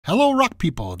Hello rock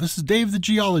people, this is Dave the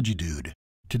Geology Dude.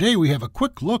 Today we have a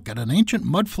quick look at an ancient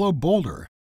mudflow boulder.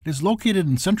 It is located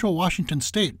in central Washington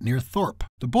state near Thorp.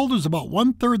 The boulder is about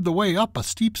 1/3 the way up a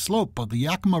steep slope of the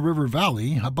Yakima River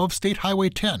Valley above State Highway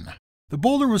 10. The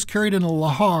boulder was carried in a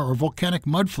lahar or volcanic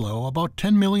mudflow about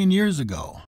 10 million years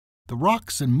ago. The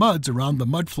rocks and muds around the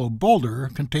Mudflow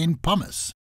Boulder contain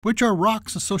pumice, which are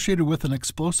rocks associated with an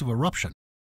explosive eruption.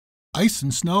 Ice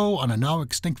and snow on a now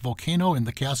extinct volcano in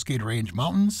the Cascade Range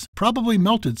Mountains probably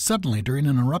melted suddenly during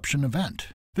an eruption event.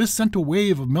 This sent a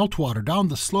wave of meltwater down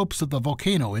the slopes of the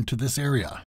volcano into this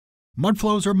area.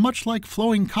 Mudflows are much like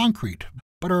flowing concrete,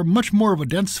 but are much more of a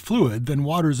dense fluid than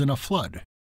waters in a flood.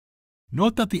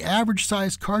 Note that the average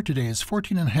size car today is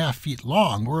 14.5 feet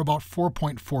long, or about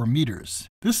 4.4 meters.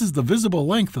 This is the visible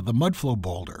length of the Mudflow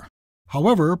boulder.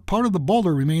 However, part of the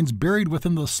boulder remains buried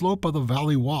within the slope of the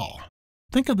valley wall.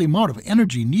 Think of the amount of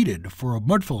energy needed for a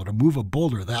mudflow to move a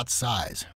boulder that size.